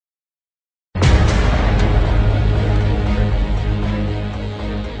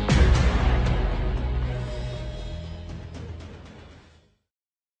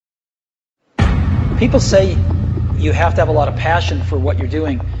People say you have to have a lot of passion for what you're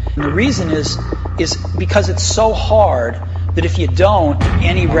doing. And the reason is because it's so hard that if you don't,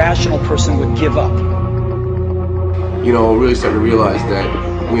 any rational person would give up. You know, really starting to realize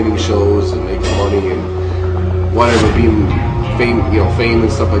that winning shows and making money and whatever, being fame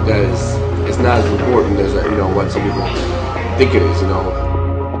and stuff like that is not as important as what some people think it is.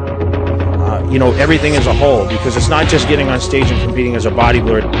 Everything as a whole, because it's not just getting on stage and competing as a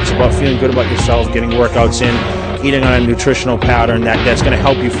bodybuilder. It's about feeling good about yourself, getting workouts in, eating on a nutritional pattern that's going to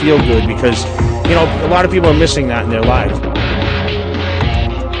help you feel good, because a lot of people are missing that in their lives.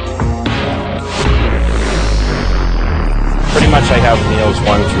 Pretty much I have meals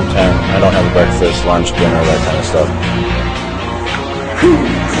 1 through 10. I don't have breakfast, lunch, dinner, that kind of stuff.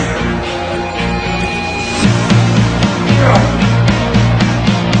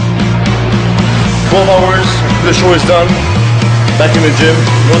 12 hours, the show is done. Back in the gym,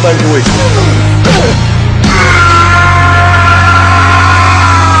 no time to wait.